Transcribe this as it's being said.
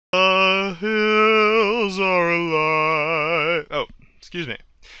The hills are alive. Oh, excuse me.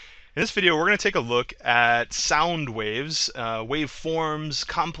 In this video, we're going to take a look at sound waves, waveforms,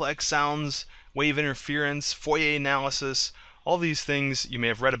 complex sounds, wave interference, Fourier analysis, all these things you may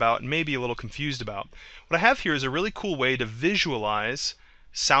have read about and may be a little confused about. What I have here is a really cool way to visualize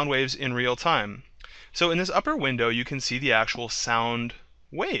sound waves in real time. So in this upper window, you can see the actual sound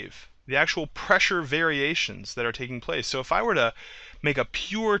wave, the actual pressure variations that are taking place. So if I were to make a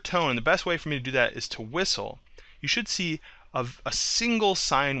pure tone, and the best way for me to do that is to whistle, you should see a single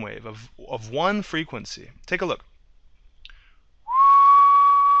sine wave of one frequency. Take a look.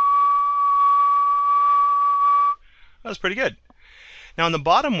 That was pretty good. Now in the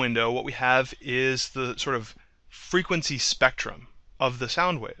bottom window, what we have is the sort of frequency spectrum of the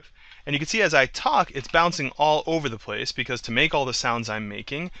sound wave. And you can see as I talk, it's bouncing all over the place because to make all the sounds I'm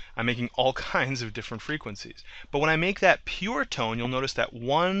making all kinds of different frequencies. But when I make that pure tone, you'll notice that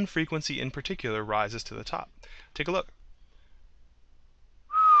one frequency in particular rises to the top. Take a look.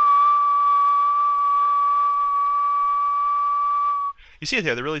 You see it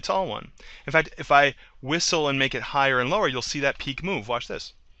there, the really tall one. In fact, if I whistle and make it higher and lower, you'll see that peak move. Watch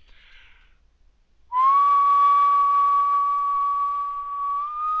this.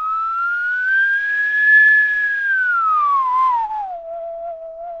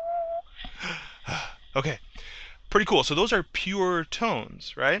 Okay, pretty cool. So those are pure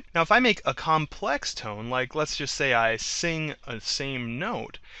tones, right? Now if I make a complex tone, like let's just say I sing a same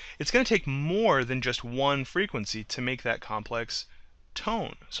note, it's going to take more than just one frequency to make that complex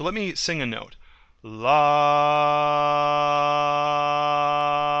tone. So let me sing a note. La.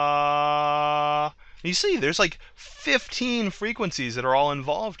 And you see there's like 15 frequencies that are all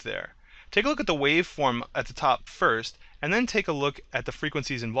involved there. Take a look at the waveform at the top first, and then take a look at the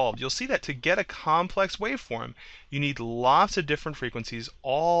frequencies involved. You'll see that to get a complex waveform, you need lots of different frequencies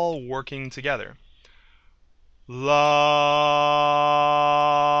all working together. La.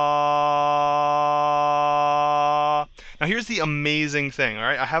 Now here's the amazing thing, all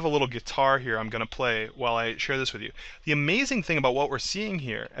right? I have a little guitar here I'm going to play while I share this with you. The amazing thing about what we're seeing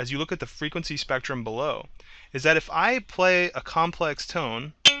here, as you look at the frequency spectrum below, is that if I play a complex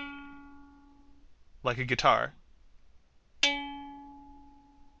tone, like a guitar,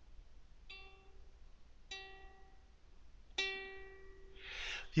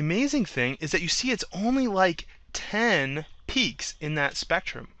 the amazing thing is that you see it's only like 10 peaks in that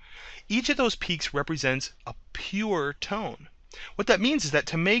spectrum. Each of those peaks represents a pure tone. What that means is that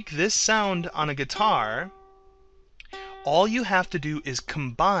to make this sound on a guitar, all you have to do is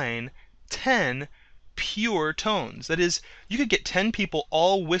combine 10 pure tones. That is, you could get 10 people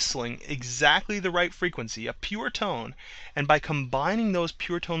all whistling exactly the right frequency, a pure tone, and by combining those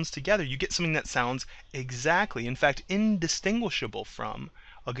pure tones together, you get something that sounds exactly, in fact, indistinguishable from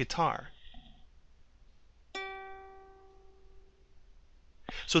a guitar.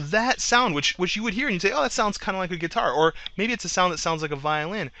 So that sound, which you would hear and you'd say, oh, that sounds kind of like a guitar, or maybe it's a sound that sounds like a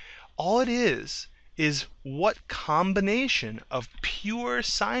violin. All it is what combination of pure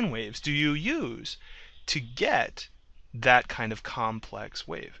sine waves do you use to get that kind of complex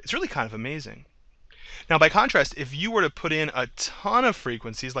wave. It's really kind of amazing. Now, by contrast, if you were to put in a ton of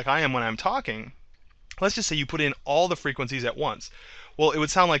frequencies, like I am when I'm talking, let's just say you put in all the frequencies at once. Well, it would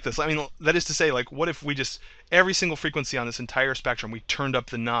sound like this. I mean, that is to say, like, what if we just, every single frequency on this entire spectrum, we turned up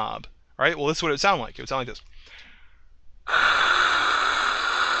the knob? All right, well, this is what it would sound like. It would sound like this. All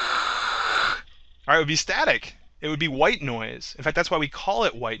right, it would be static. It would be white noise. In fact, that's why we call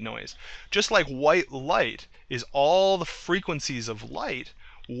it white noise. Just like white light is all the frequencies of light,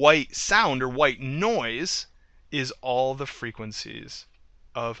 white sound or white noise is all the frequencies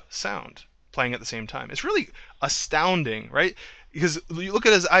of sound playing at the same time. It's really astounding, right? Because you look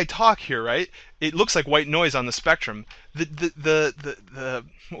at it as I talk here, right? It looks like white noise on the spectrum. The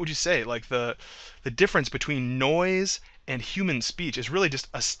what would you say? Like the difference between noise and human speech is really just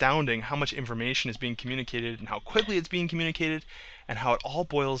astounding. How much information is being communicated and how quickly it's being communicated, and how it all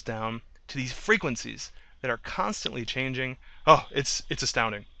boils down to these frequencies that are constantly changing. Oh, it's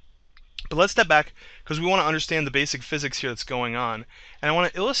astounding. But let's step back because we want to understand the basic physics here that's going on, and I want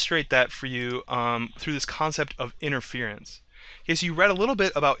to illustrate that for you through this concept of interference. Okay, so you read a little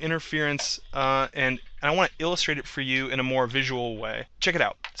bit about interference, and I want to illustrate it for you in a more visual way. Check it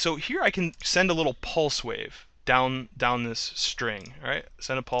out. So here I can send a little pulse wave down this string. All right,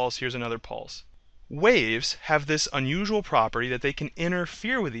 send a pulse. Here's another pulse. Waves have this unusual property that they can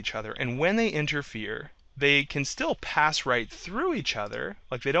interfere with each other, and when they interfere, they can still pass right through each other.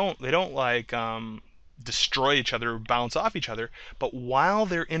 Like they don't like destroy each other or bounce off each other, but while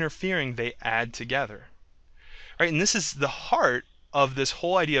they're interfering, they add together. Right? And this is the heart of this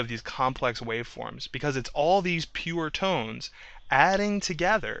whole idea of these complex waveforms, because it's all these pure tones adding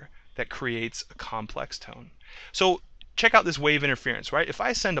together that creates a complex tone. So check out this wave interference, right? If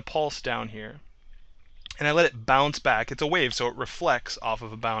I send a pulse down here and I let it bounce back, it's a wave, so it reflects off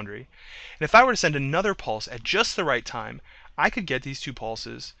of a boundary. And if I were to send another pulse at just the right time, I could get these two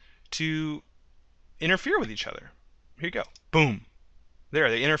pulses to interfere with each other. Here you go. Boom. There,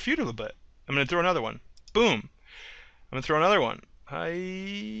 they interfered a little bit. I'm going to throw another one. Boom. I'm going to throw another one.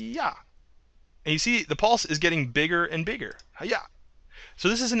 Hi-ya. And you see the pulse is getting bigger and bigger. Hi-ya. So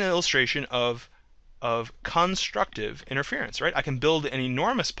this is an illustration of constructive interference, right? I can build an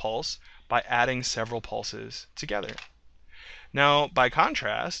enormous pulse by adding several pulses together. Now, by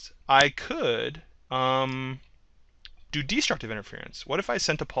contrast, I could do destructive interference. What if I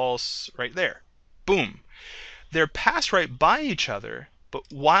sent a pulse right there? Boom. They're passed right by each other, but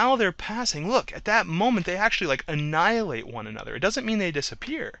while they're passing, look, at that moment they actually like annihilate one another. It doesn't mean they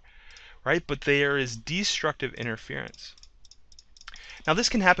disappear, right? But there is destructive interference. Now this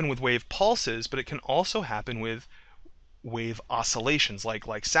can happen with wave pulses, but it can also happen with wave oscillations,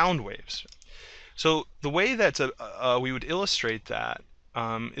 like sound waves. So the way that we would illustrate that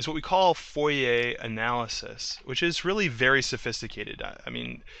is what we call Fourier Analysis, which is really very sophisticated. I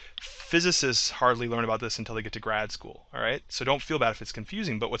mean, physicists hardly learn about this until they get to grad school, all right? So don't feel bad if it's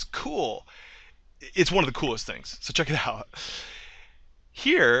confusing, but what's cool, it's one of the coolest things. So check it out.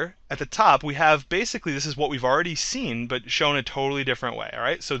 Here at the top, we have basically, this is what we've already seen, but shown a totally different way, all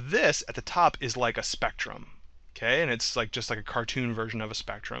right? So this at the top is like a spectrum, okay? And it's like just like a cartoon version of a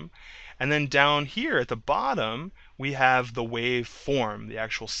spectrum. And then down here at the bottom, we have the wave form, the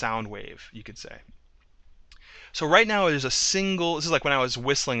actual sound wave, you could say. So right now there's a single, this is like when I was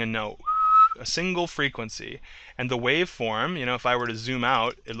whistling a note, a single frequency. And the waveform, you know, if I were to zoom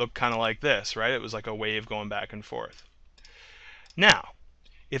out, it looked kind of like this, right? It was like a wave going back and forth. Now,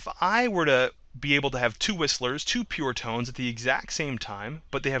 if I were to be able to have two whistlers, two pure tones at the exact same time,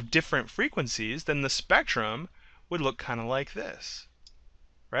 but they have different frequencies, then the spectrum would look kind of like this,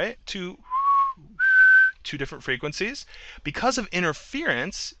 right? Two different frequencies. Because of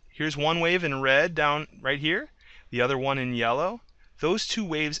interference, here's one wave in red down right here, the other one in yellow. Those two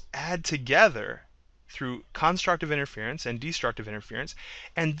waves add together through constructive interference and destructive interference,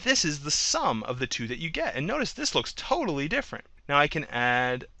 and this is the sum of the two that you get. And notice this looks totally different. Now I can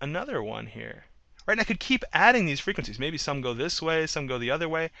add another one here. Right, and I could keep adding these frequencies. Maybe some go this way, some go the other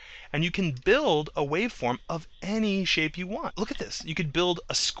way, and you can build a waveform of any shape you want. Look at this. You could build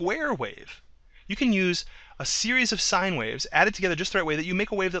a square wave. You can use a series of sine waves added together just the right way that you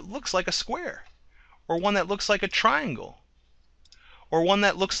make a wave that looks like a square, or one that looks like a triangle, or one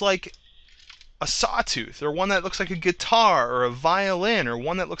that looks like a sawtooth, or one that looks like a guitar or a violin, or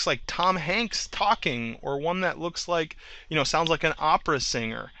one that looks like Tom Hanks talking, or one that looks like, you know, sounds like an opera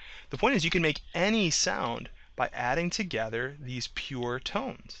singer. The point is you can make any sound by adding together these pure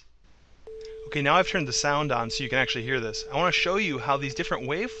tones. Okay, now I've turned the sound on so you can actually hear this. I want to show you how these different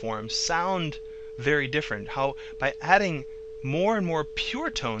waveforms sound very different. How by adding more and more pure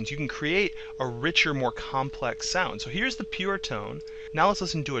tones you can create a richer, more complex sound. So here's the pure tone. Now let's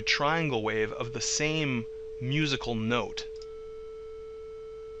listen to a triangle wave of the same musical note.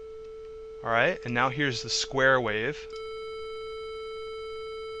 Alright, and now here's the square wave.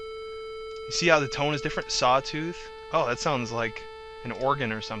 You see how the tone is different? Sawtooth. Oh, that sounds like an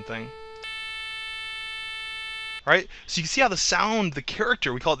organ or something. Alright, so you can see how the sound, the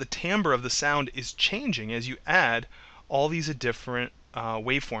character, we call it the timbre of the sound, is changing as you add all these different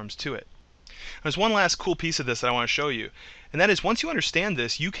waveforms to it. There's one last cool piece of this that I want to show you, and that is once you understand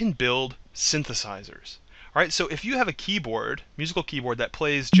this, you can build synthesizers. Alright, so if you have a keyboard, musical keyboard that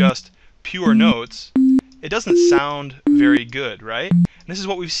plays just pure notes, it doesn't sound very good, right? And this is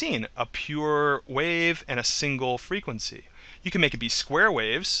what we've seen, a pure wave and a single frequency. You can make it be square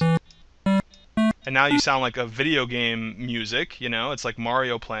waves, and now you sound like a video game music, you know, it's like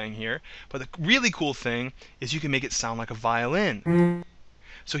Mario playing here. But the really cool thing is you can make it sound like a violin.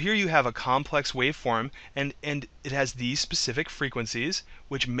 So here you have a complex waveform, and it has these specific frequencies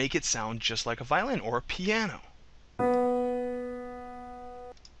which make it sound just like a violin or a piano.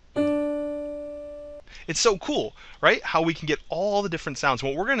 It's so cool, right? How we can get all the different sounds.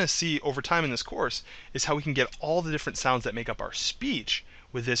 What we're going to see over time in this course is how we can get all the different sounds that make up our speech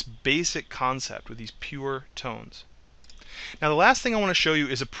with this basic concept, with these pure tones. Now the last thing I want to show you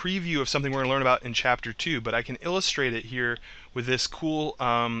is a preview of something we're going to learn about in Chapter 2, but I can illustrate it here with this cool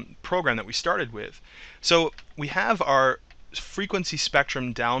program that we started with. So we have our frequency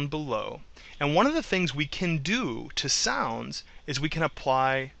spectrum down below, and one of the things we can do to sounds is we can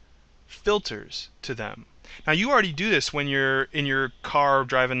apply filters to them. Now you already do this when you're in your car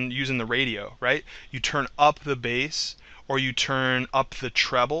driving using the radio, right? You turn up the bass or you turn up the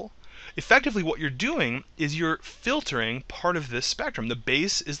treble. Effectively what you're doing is you're filtering part of this spectrum. The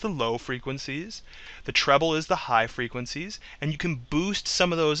bass is the low frequencies, the treble is the high frequencies, and you can boost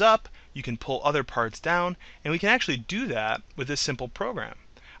some of those up, you can pull other parts down, and we can actually do that with this simple program.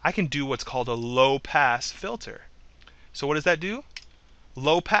 I can do what's called a low pass filter. So what does that do?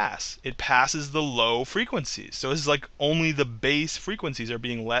 Low pass. It passes the low frequencies. So this is like only the bass frequencies are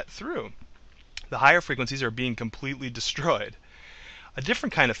being let through. The higher frequencies are being completely destroyed. A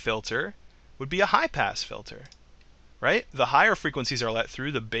different kind of filter would be a high pass filter, right? The higher frequencies are let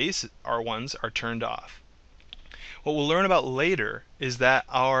through, the bass ones are turned off. What we'll learn about later is that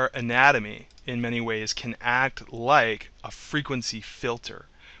our anatomy in many ways can act like a frequency filter,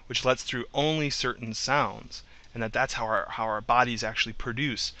 which lets through only certain sounds, and that's how our bodies actually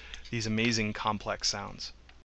produce these amazing complex sounds.